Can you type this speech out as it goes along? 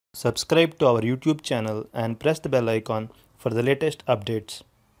Subscribe to our YouTube channel and press the bell icon for the latest updates.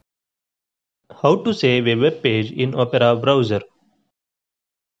 How to save a web page in Opera browser.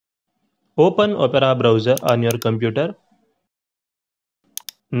 Open Opera browser on your computer.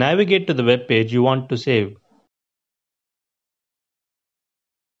 Navigate to the web page you want to save.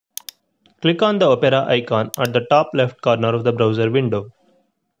 Click on the Opera icon at the top left corner of the browser window.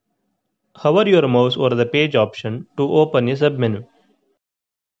 Hover your mouse over the page option to open a submenu.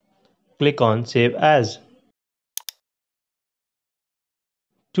 Click on Save As.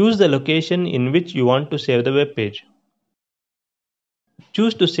 Choose the location in which you want to save the web page.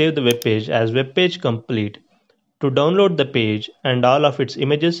 Choose to save the web page as Webpage Complete to download the page and all of its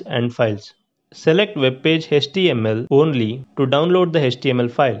images and files. Select Webpage HTML only to download the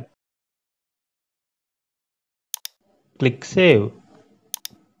HTML file. Click Save.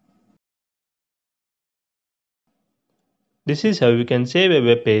 This is how you can save a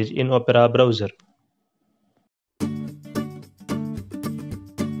web page in Opera browser.